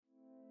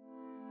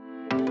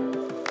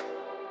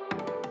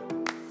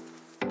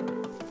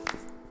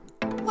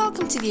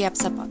Welcome to the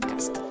EPSA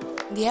podcast.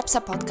 The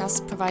EPSA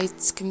podcast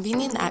provides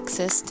convenient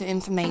access to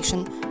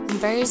information on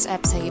various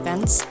EPSA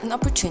events and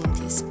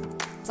opportunities,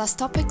 plus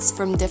topics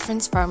from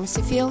different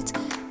pharmacy fields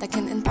that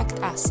can impact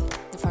us,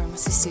 the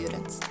pharmacy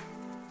students.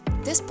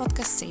 This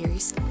podcast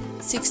series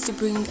seeks to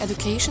bring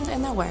education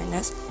and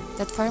awareness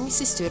that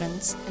pharmacy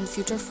students and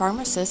future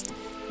pharmacists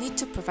need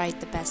to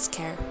provide the best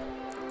care.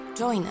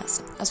 Join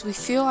us as we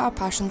fuel our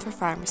passion for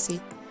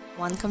pharmacy,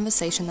 one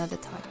conversation at a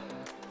time.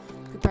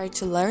 Prepare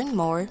to learn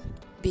more,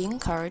 be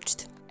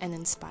encouraged and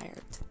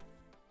inspired.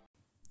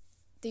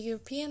 The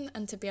European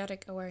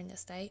Antibiotic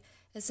Awareness Day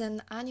is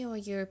an annual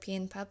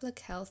European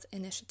public health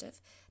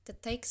initiative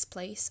that takes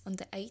place on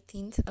the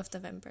 18th of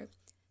November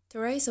to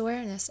raise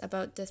awareness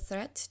about the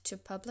threat to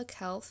public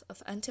health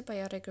of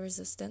antibiotic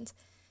resistance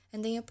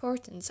and the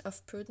importance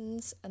of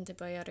prudent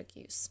antibiotic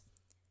use.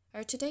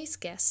 Our today's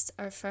guests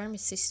are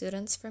pharmacy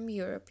students from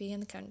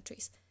European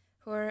countries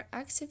who are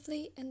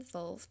actively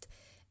involved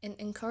in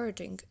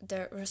encouraging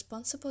the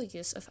responsible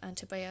use of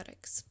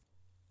antibiotics.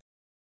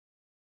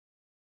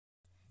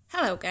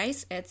 Hello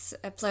guys, it's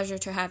a pleasure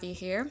to have you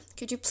here.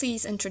 Could you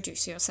please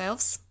introduce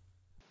yourselves?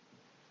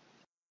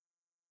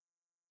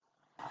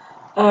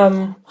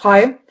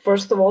 Hi,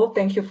 first of all,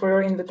 thank you for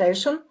your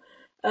invitation.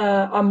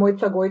 I'm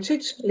Mojca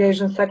Gojčić,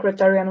 liaison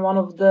secretary and one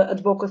of the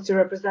advocacy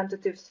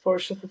representatives for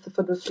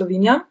ŠSSFD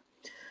Slovenia.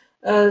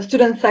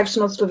 Student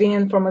section of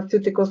Slovenian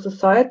Pharmaceutical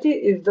Society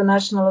is the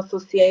national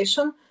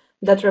association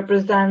that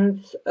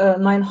represents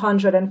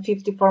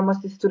 950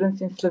 pharmacy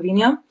students in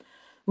Slovenia,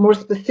 more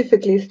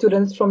specifically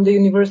students from the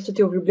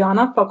University of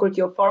Ljubljana,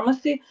 Faculty of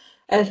Pharmacy,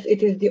 as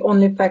it is the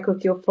only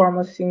faculty of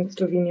pharmacy in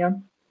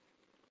Slovenia.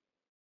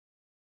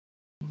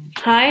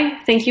 Hi,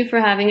 thank you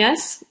for having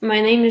us. My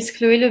name is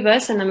Chloé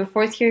Lebus and I'm a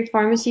fourth-year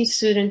pharmacy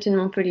student in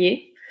Montpellier.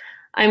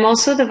 I'm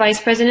also the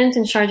vice president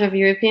in charge of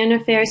European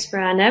affairs for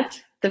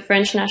ANEP, the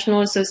French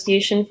National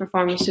Association for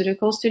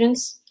Pharmaceutical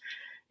Students.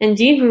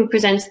 Indeed, we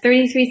represent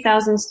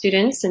 33,000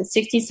 students and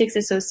 66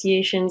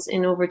 associations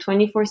in over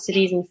 24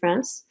 cities in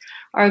France.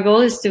 Our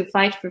goal is to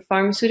fight for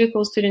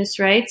pharmaceutical students'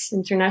 rights,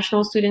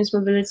 international students'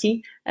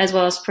 mobility, as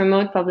well as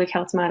promote public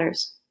health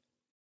matters.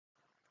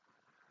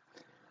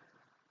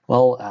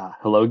 Well,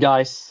 hello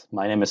guys.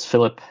 My name is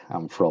Filip.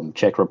 I'm from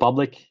Czech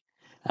Republic,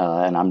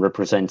 and I'm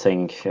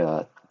representing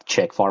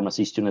Czech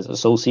Pharmacy Students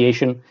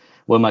Association,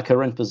 where my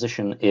current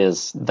position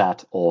is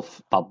that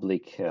of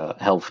public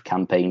health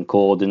campaign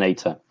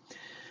coordinator.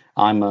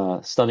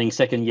 I'm studying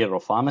second year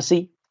of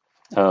pharmacy,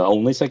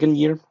 only second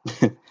year.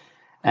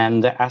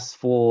 And as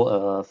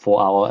for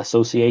our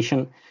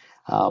association,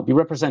 we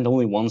represent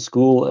only one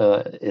school.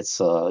 It's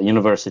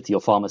University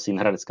of Pharmacy in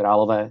Hradec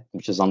Králové,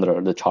 which is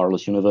under the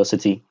Charles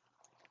University.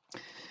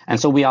 And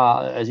so we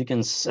are, as you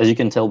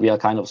can tell, we are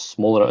kind of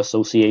smaller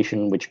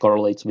association, which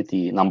correlates with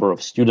the number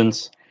of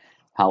students.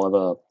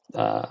 However,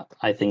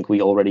 I think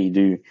we already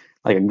do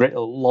like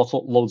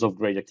loads of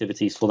great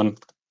activities for them.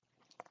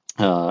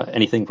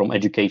 Anything from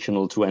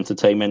educational to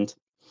entertainment,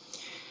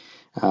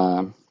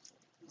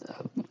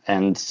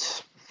 and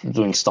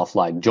doing stuff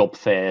like job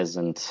fairs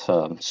and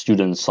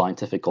student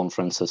scientific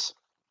conferences.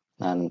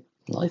 And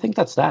I think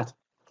that's that.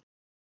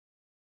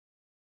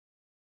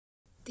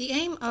 The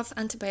aim of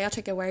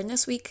Antibiotic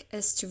Awareness Week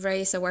is to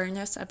raise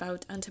awareness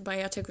about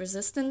antibiotic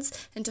resistance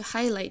and to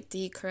highlight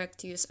the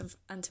correct use of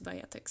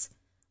antibiotics.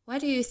 Why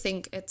do you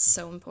think it's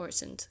so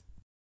important?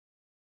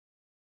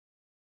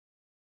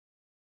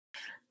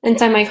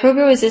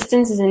 Antimicrobial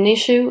resistance is an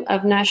issue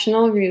of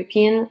national,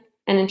 European,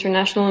 and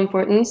international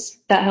importance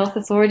that health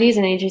authorities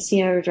and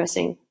agencies are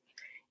addressing.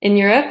 In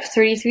Europe,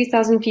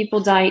 33,000 people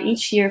die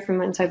each year from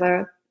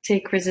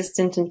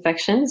antibiotic-resistant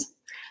infections.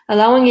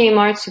 Allowing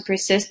AMR to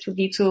persist would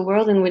lead to a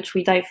world in which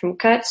we die from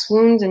cuts,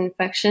 wounds, and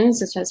infections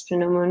such as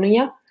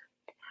pneumonia.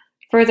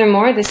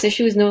 Furthermore, this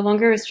issue is no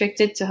longer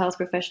restricted to health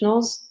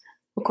professionals.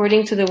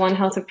 According to the One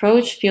Health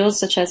approach, fields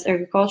such as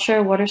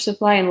agriculture, water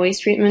supply, and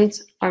waste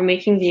treatment are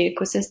making the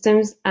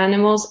ecosystems,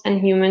 animals, and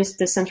humans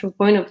the central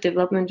point of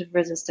development of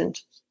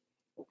resistance.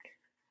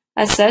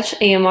 As such,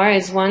 AMR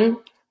is one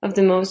of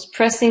the most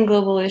pressing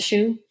global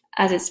issues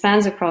as it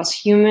spans across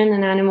human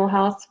and animal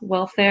health,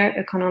 welfare,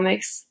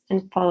 economics,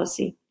 and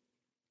policy.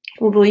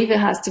 We believe it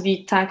has to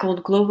be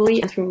tackled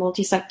globally and through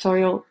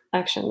multi-sectorial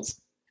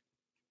actions.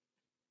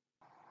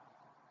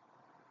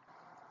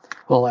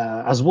 Well,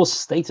 as was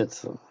stated,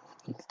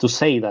 to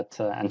say that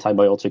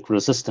antibiotic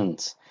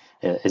resistance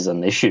is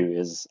an issue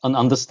is an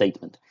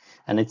understatement,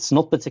 and it's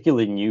not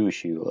particularly a new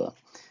issue.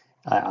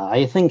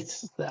 I think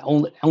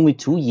only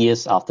 2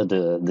 years after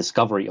the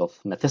discovery of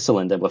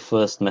methicillin, there were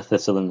first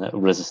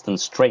methicillin-resistant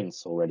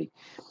strains already,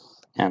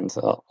 and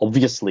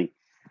obviously,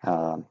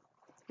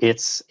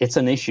 it's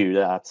an issue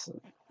that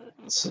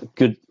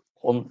could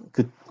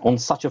on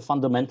such a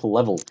fundamental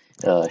level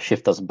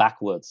shift us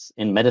backwards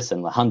in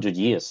medicine 100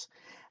 years.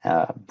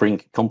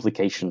 Bring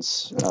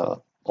complications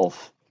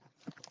of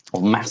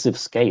massive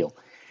scale,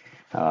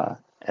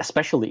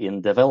 especially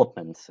in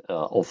development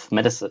of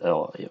medicine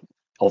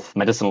of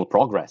medicinal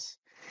progress.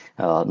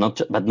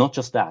 But not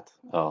just that.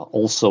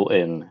 Also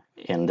in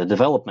the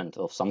development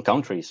of some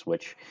countries,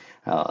 which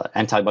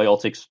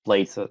antibiotics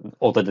played,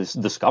 or the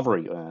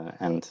discovery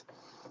and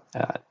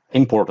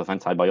import of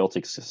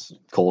antibiotics is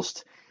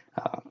caused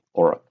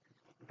or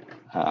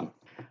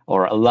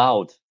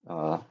allowed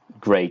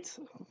great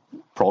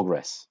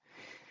progress.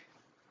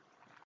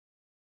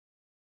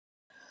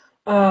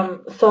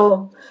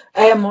 So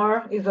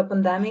AMR is a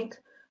pandemic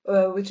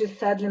which is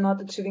sadly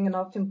not achieving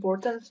enough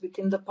importance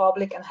within the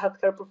public and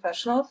healthcare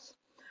professionals.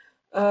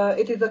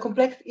 It is a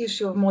complex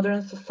issue of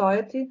modern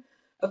society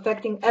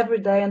affecting every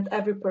day and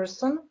every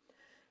person.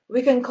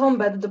 We can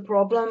combat the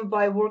problem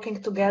by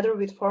working together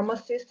with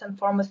pharmacists and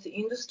pharmacy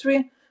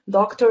industry,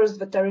 doctors,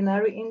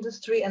 veterinary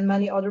industry, and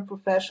many other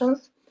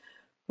professions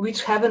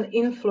which have an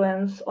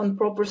influence on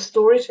proper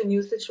storage and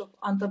usage of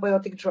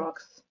antibiotic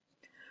drugs.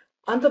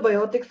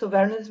 Antibiotics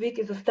Awareness Week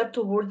is a step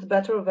towards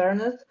better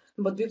awareness,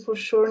 but we for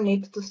sure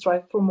need to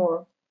strive for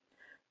more.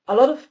 A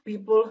lot of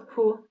people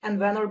who and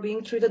when are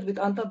being treated with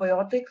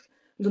antibiotics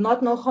do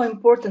not know how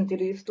important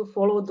it is to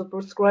follow the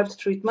prescribed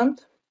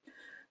treatment.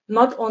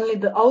 Not only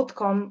the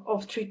outcome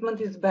of treatment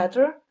is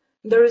better,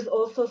 there is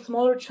also a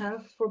smaller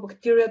chance for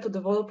bacteria to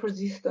develop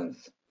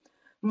resistance.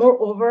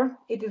 Moreover,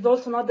 it is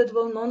also not that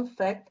well-known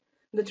fact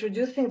that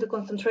reducing the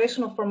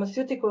concentration of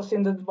pharmaceuticals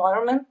in the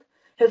environment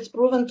has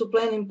proven to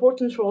play an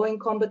important role in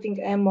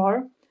combating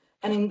AMR,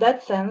 and in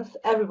that sense,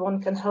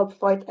 everyone can help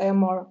fight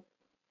AMR.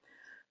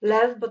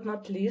 Last but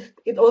not least,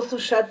 it also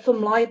sheds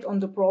some light on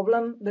the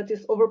problem that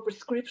is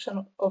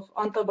overprescription of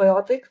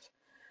antibiotics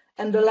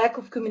and the lack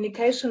of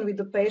communication with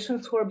the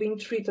patients who are being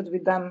treated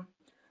with them.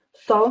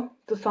 So,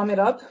 to sum it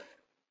up,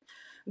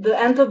 the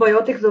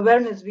Antibiotics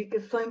Awareness Week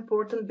is so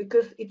important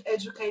because it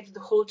educates the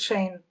whole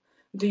chain,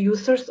 the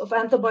users of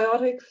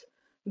antibiotics,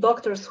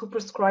 doctors who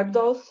prescribe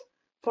those,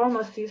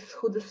 pharmacists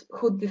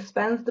who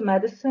dispense the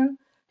medicine,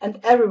 and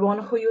everyone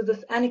who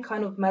uses any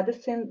kind of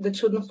medicine that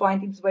shouldn't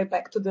find its way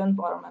back to the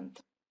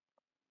environment.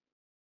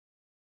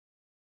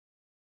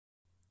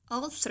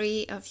 All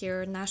three of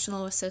your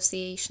national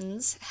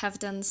associations have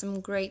done some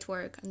great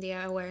work on the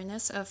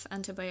awareness of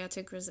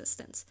antibiotic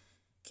resistance.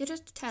 Could you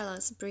tell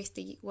us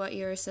briefly what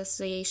your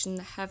association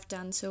have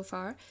done so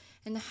far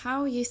and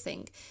how you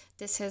think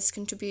this has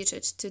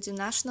contributed to the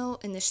national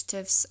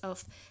initiatives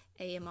of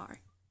AMR?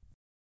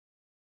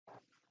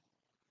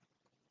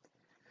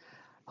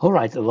 All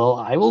right, well,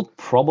 I will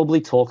probably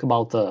talk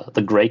about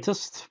the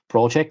greatest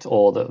project,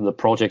 or the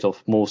project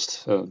of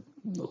most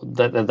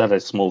that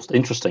is most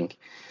interesting.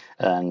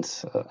 And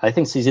I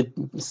think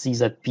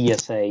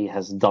CZPSA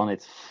has done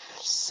it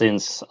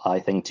since, I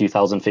think,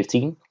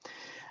 2015.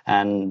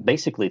 And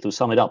basically, to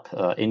sum it up,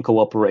 in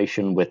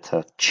cooperation with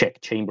Czech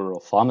Chamber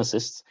of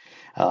Pharmacists,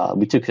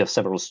 we took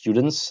several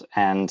students,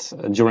 and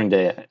during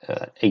the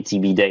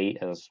ATB day,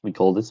 as we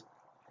called it,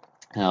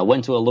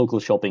 went to a local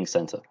shopping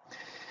center,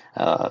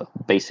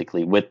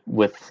 basically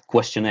with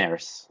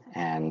questionnaires,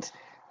 and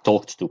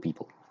talked to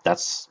people.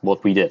 That's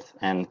what we did,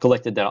 and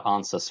collected their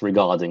answers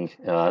regarding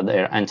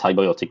their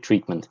antibiotic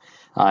treatment.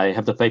 I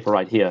have the paper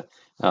right here.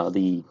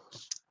 The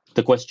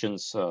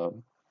questions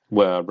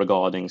were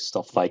regarding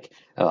stuff like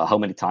how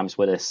many times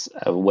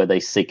were they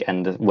sick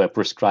and were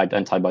prescribed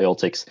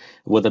antibiotics,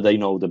 whether they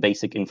know the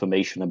basic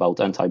information about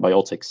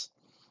antibiotics,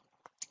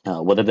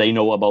 whether they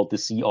know about the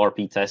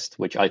CRP test,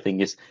 which I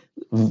think is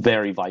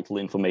very vital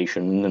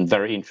information and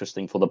very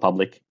interesting for the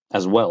public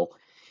as well.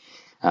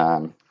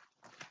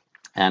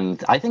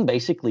 And I think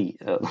basically,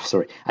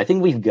 I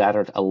think we've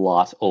gathered a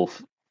lot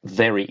of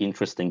very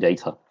interesting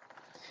data.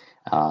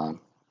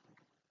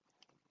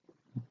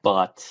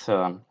 But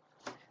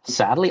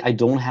sadly, I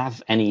don't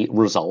have any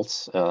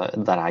results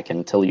that I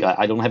can tell you.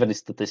 I don't have any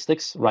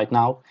statistics right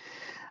now.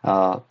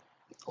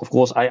 Of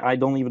course, I'm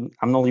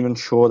not even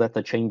sure that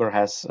the chamber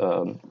has,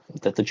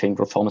 that the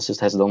Chamber of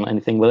Pharmacists has done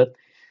anything with it,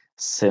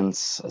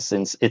 since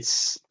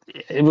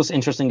it was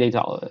interesting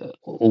data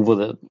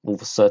over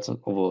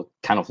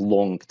kind of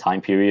long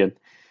time period.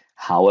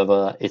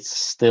 However, it's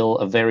still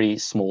a very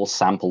small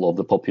sample of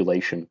the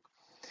population.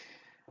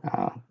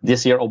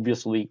 This year,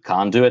 obviously,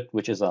 can't do it,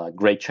 which is a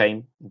great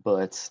shame.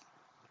 But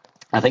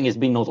I think it's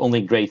been not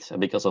only great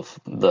because of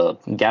the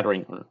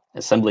gathering or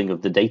assembling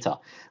of the data,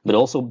 but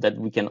also that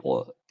we can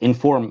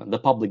inform the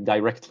public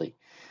directly,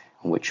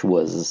 which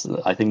was,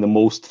 I think, the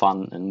most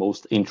fun and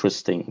most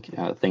interesting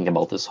thing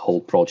about this whole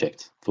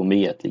project, for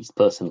me at least,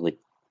 personally.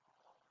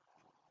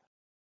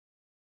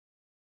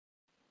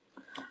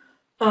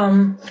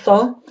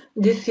 So,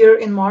 this year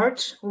in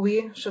March,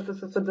 we,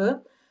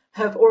 SHSSD,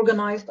 have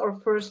organized our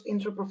first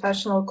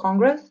interprofessional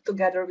congress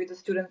together with the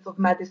students of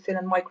medicine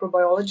and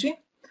microbiology.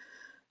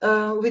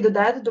 With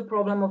that, the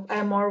problem of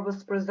AMR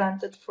was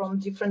presented from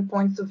different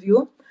points of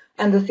view,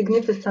 and the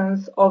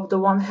significance of the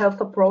One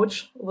Health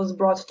approach was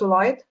brought to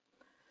light.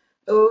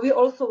 We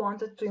also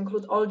wanted to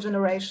include all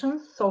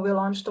generations, so we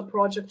launched a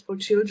project for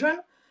children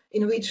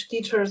in which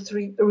teachers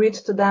read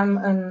to them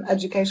an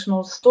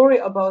educational story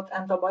about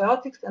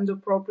antibiotics and the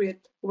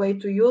appropriate way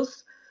to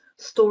use,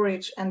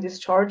 storage, and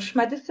discharge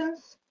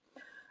medicines.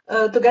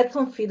 To get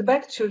some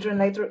feedback, children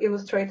later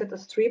illustrated a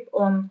strip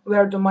on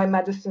 "Where do my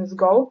medicines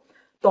go?"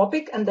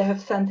 topic, and they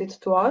have sent it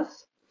to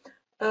us.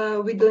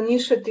 With the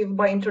initiative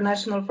by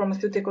International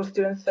Pharmaceutical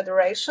Students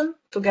Federation,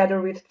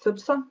 together with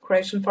CIPSA,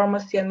 Croatian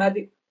Pharmacy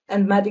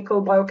and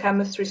Medical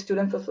Biochemistry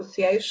Students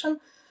Association,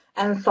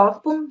 and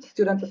SAFPUM,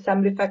 Student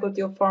Assembly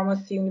Faculty of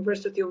Pharmacy,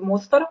 University of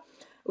Mostar,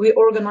 we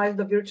organized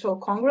a virtual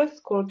congress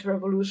called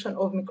Revolution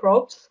of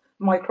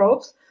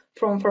Microbes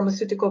from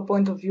Pharmaceutical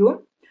Point of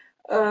View.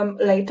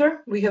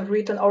 Later, we have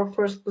written our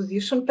first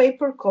position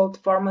paper called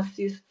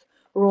Pharmacists'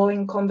 Role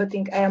in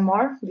Combating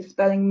AMR,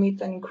 Dispelling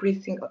Myths and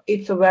Increasing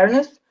its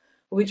Awareness,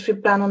 which we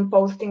plan on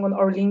posting on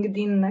our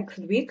LinkedIn next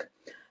week,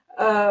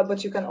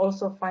 but you can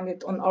also find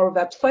it on our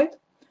website.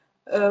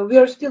 We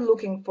are still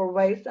looking for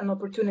ways and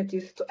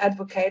opportunities to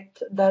advocate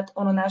that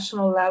on a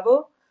national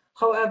level.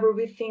 However,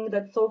 we think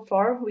that so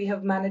far we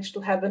have managed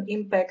to have an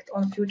impact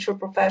on future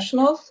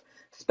professionals,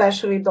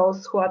 especially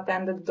those who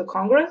attended the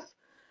Congress,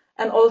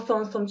 and also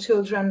on some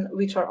children,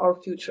 which are our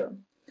future.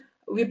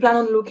 We plan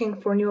on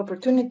looking for new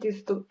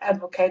opportunities to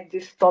advocate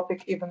this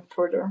topic even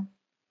further.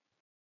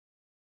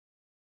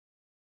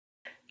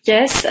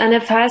 Yes,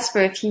 ANEF has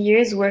for a few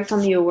years worked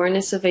on the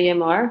awareness of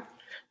AMR.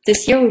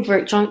 This year we've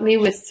worked jointly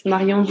with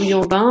Marion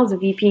Bouillon-Bain, the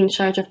VP in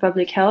charge of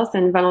Public Health,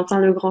 and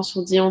Valentin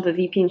Legrand-Sourdillon, the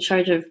VP in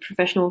charge of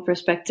Professional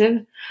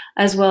Perspective,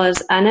 as well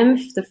as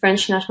ANEMF, the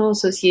French National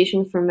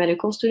Association for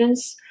Medical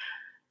Students.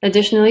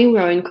 Additionally, we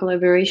are in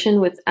collaboration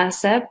with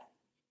ASEP,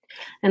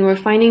 and we're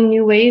finding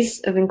new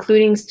ways of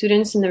including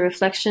students in the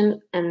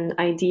reflection and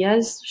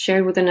ideas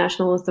shared with the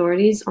national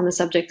authorities on the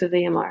subject of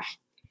AMR.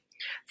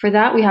 For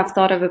that, we have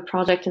thought of a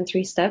project in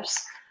 3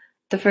 steps.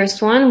 The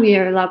first one, we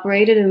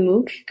elaborated a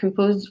MOOC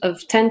composed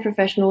of 10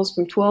 professionals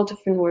from 12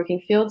 different working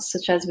fields,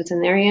 such as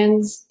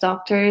veterinarians,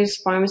 doctors,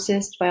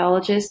 pharmacists,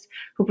 biologists,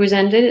 who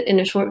presented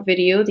in a short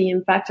video the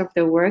impact of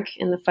their work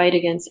in the fight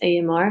against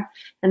AMR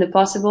and the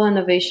possible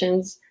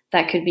innovations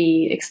that could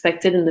be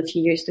expected in the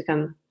few years to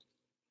come.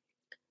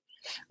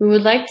 We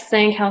would like to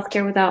thank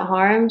Healthcare Without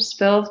Harm,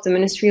 SPILF, the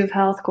Ministry of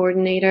Health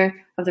Coordinator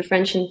of the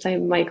French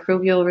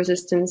Antimicrobial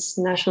Resistance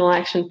National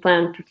Action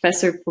Plan,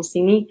 Professor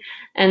Pulsini,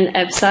 and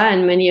EBSA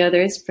and many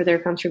others for their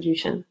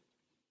contribution.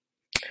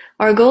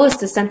 Our goal is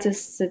to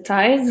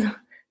sensitize,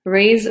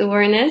 raise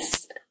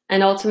awareness,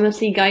 and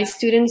ultimately guide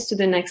students to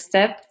the next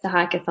step, the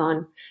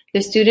hackathon.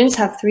 The students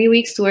have 3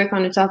 weeks to work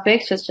on a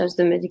topic such as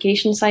the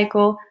medication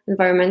cycle,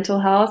 environmental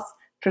health,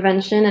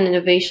 prevention and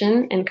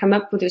innovation, and come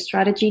up with a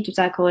strategy to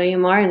tackle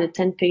AMR in a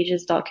 10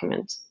 pages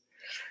document.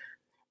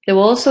 They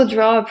will also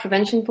draw a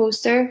prevention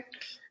poster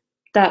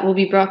that will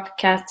be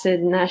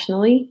broadcasted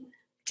nationally.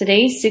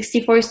 Today,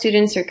 64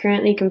 students are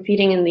currently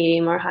competing in the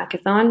AMR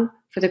hackathon.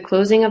 For the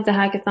closing of the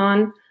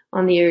hackathon,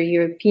 on the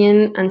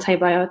European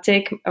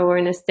Antibiotic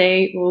Awareness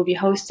Day, we will be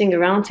hosting a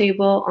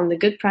roundtable on the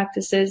good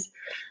practices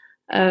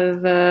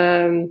of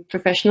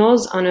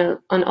professionals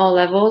on all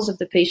levels of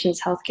the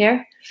patient's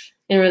healthcare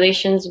in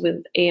relations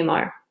with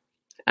AMR.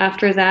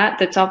 After that,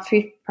 the top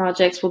 3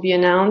 projects will be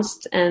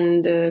announced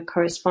and the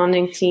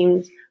corresponding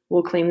teams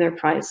will claim their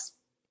prize.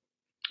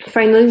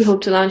 Finally, we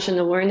hope to launch an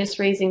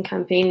awareness-raising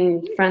campaign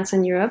in France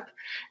and Europe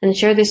and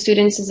share the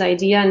students'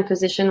 idea and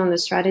position on the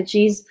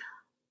strategies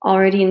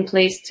already in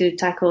place to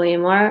tackle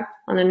AMR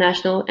on a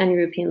national and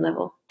European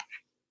level.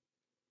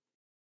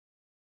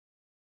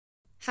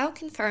 How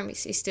can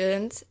pharmacy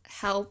students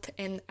help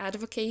in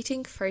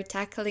advocating for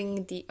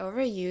tackling the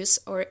overuse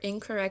or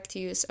incorrect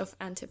use of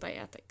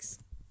antibiotics?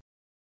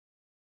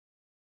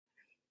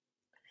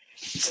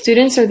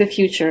 Students are the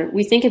future.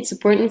 We think it's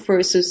important for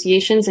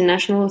associations and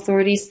national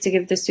authorities to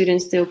give the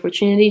students the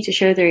opportunity to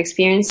share their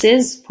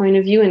experiences, point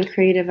of view, and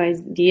creative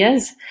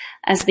ideas,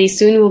 as they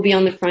soon will be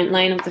on the front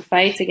line of the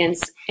fight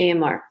against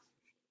AMR.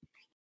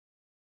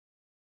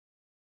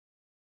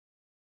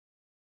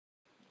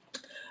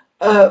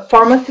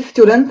 Pharmacy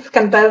students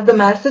can pass the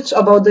message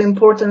about the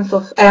importance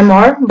of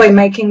AMR by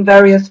making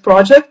various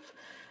projects,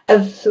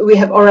 as we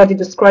have already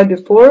described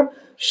before,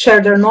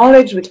 share their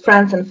knowledge with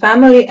friends and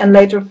family, and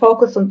later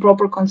focus on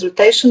proper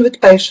consultation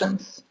with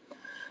patients.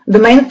 The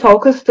main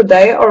focus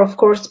today are, of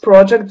course,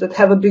 projects that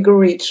have a bigger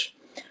reach.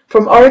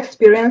 From our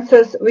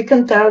experiences, we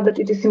can tell that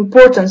it is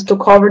important to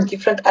cover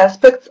different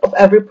aspects of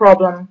every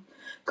problem.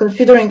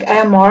 Considering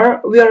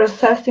AMR, we are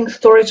assessing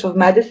storage of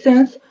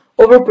medicines,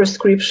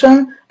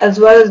 overprescription, as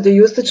well as the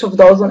usage of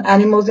those on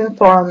animals in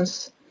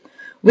farms.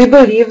 We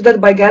believe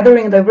that by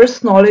gathering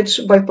diverse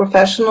knowledge by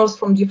professionals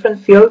from different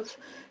fields,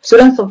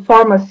 students of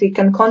pharmacy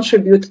can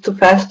contribute to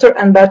faster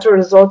and better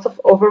results of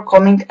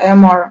overcoming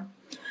AMR.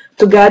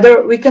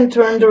 Together, we can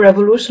turn the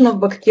revolution of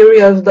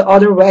bacteria the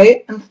other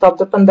way and stop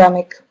the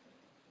pandemic.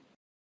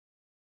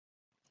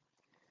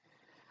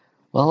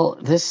 Well,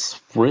 this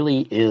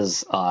really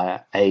is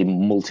a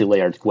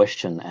multi-layered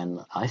question, and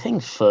I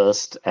think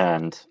first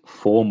and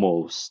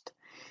foremost,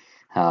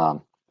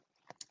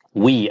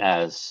 we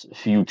as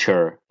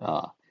future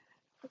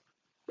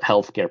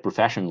healthcare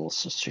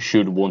professionals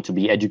should want to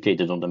be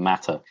educated on the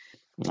matter,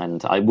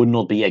 and I would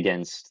not be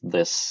against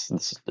this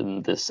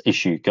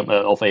issue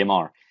of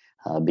AMR.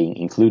 being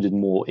included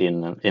more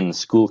in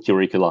school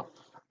curricula.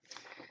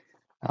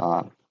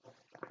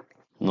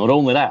 Not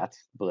only that,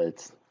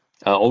 but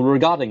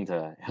regarding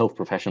the health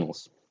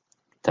professionals,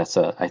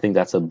 I think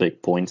that's a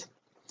big point.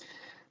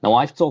 Now,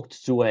 I've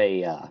talked to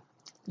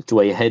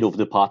a head of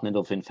Department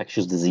of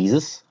Infectious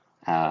Diseases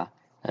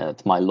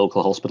at my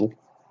local hospital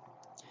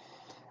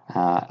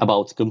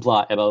about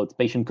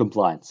patient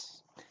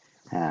compliance,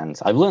 and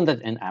I've learned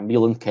that in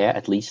ambulant care,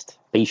 at least,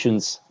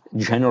 patients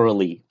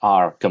generally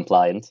are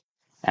compliant,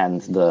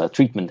 and the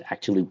treatment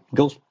actually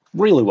goes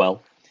really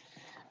well,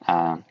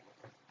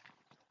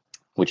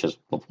 which is,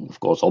 of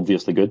course,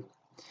 obviously good.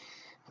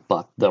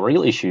 But the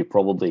real issue,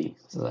 probably,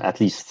 at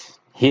least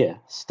here,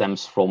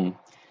 stems from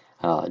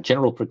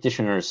general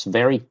practitioners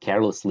very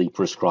carelessly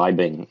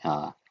prescribing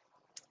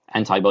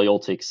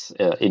antibiotics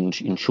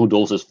in short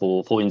doses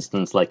for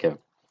instance, like a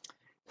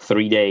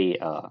 3-day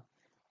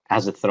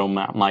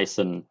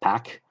azithromycin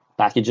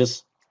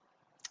packages.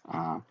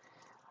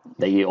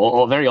 They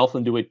very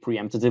often do it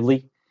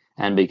preemptively,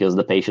 and because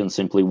the patient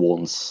simply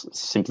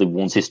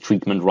wants his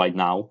treatment right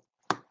now.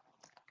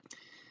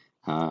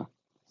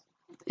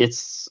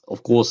 It's,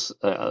 of course,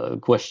 a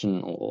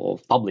question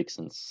of public,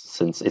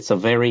 since it's a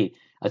very,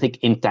 I think,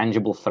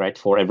 intangible threat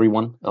for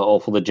everyone,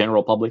 or for the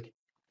general public,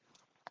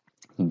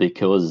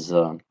 because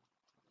of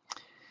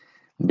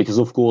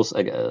course,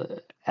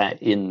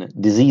 in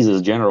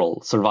diseases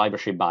general,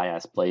 survivorship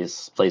bias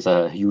plays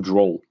a huge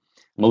role.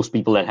 Most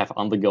people that have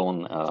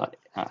undergone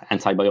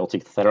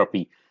antibiotic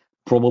therapy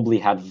probably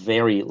had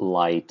very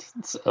light,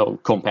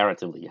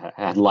 comparatively,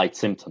 had light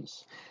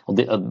symptoms, or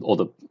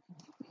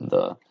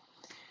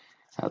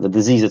the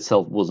disease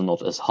itself was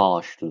not as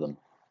harsh to them,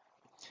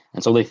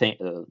 and so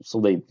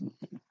they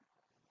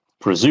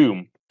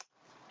presume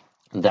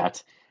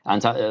that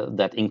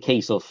that in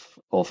case of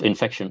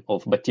infection,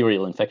 of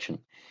bacterial infection,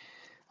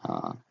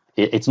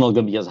 it's not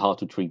going to be as hard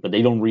to treat. But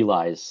they don't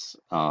realize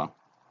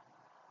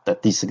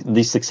that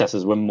these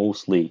successes were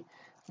mostly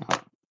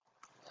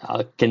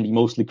can be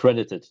mostly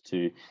credited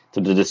to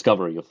the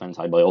discovery of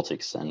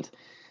antibiotics, and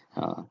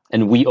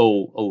we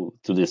owe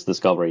to this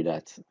discovery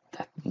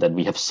that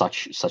we have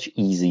such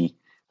easy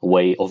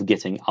way of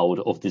getting out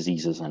of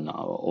diseases and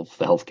of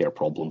healthcare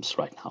problems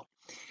right now.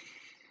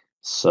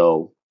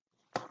 So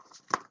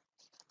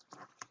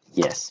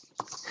yes,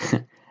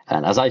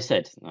 and as I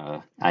said,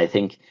 I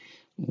think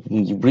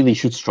you really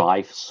should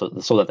strive so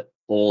that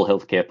all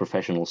healthcare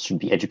professionals should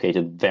be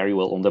educated very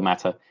well on the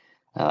matter.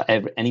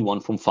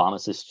 Anyone from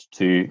pharmacist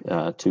to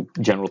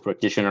general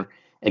practitioner.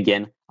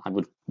 Again, I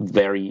would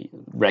very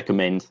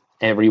recommend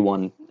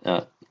everyone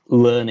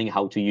learning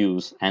how to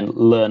use and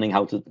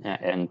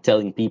and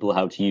telling people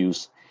how to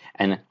use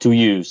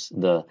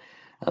the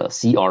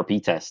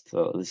CRP test,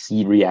 the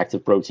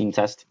C-reactive protein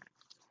test.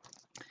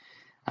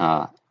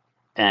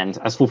 And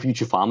as for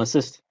future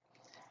pharmacists,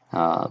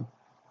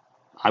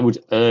 I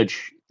would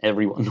urge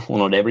everyone, well,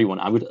 not everyone,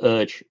 I would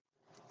urge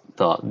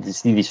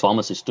these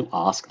pharmacists to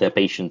ask their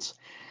patients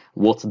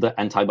what the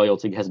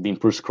antibiotic has been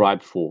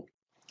prescribed for,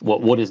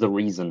 what is the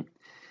reason,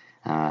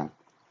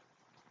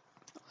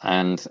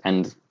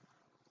 and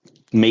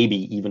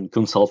maybe even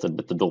consulted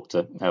with the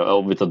doctor,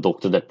 or with the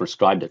doctor that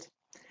prescribed it,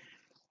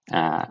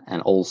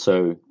 and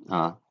also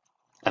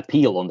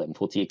appeal on them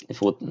for taking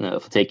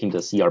the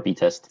CRP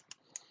test,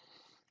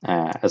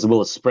 as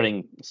well as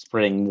spreading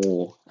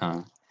more,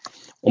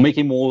 or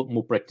making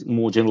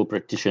more general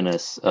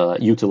practitioners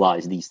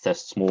utilize these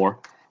tests more,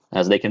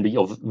 as they can be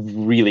of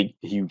really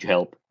huge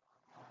help.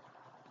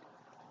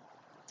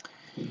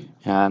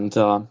 And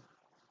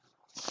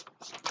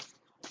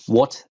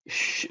what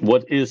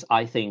is,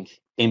 I think,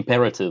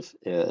 imperative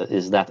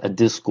is that a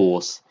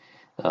discourse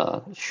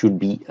should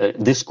be a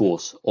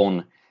discourse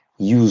on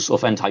use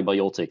of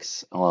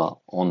antibiotics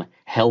on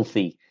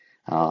healthy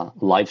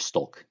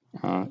livestock.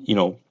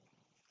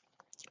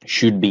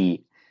 Should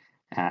be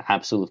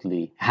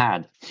absolutely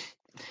had.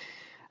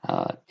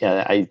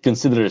 I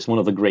consider this one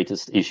of the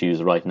greatest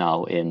issues right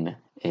now in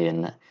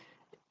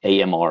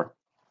AMR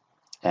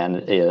and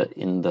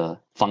in the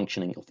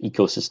functioning of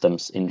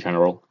ecosystems in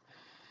general.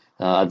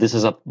 This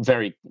is a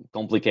very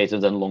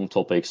complicated and long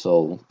topic,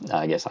 so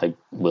I guess I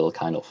will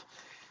kind of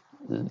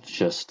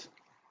just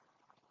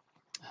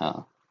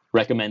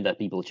recommend that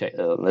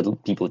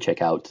let people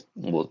check out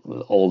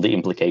all the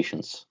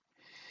implications.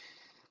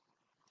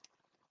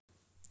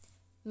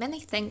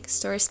 Many thanks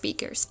to our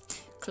speakers,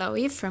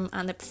 Chloe from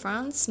ANEP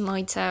France,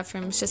 Mojca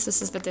from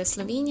ŠSSVD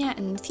Slovenia,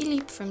 and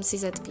Filip from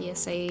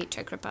CZPSA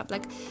Czech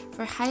Republic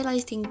for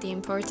highlighting the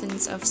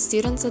importance of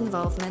students'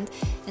 involvement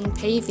and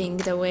paving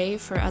the way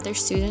for other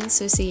student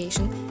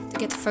associations to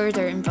get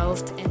further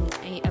involved in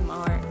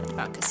AMR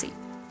advocacy.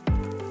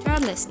 To our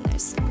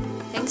listeners,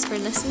 thanks for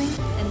listening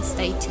and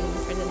stay tuned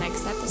for the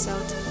next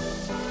episode.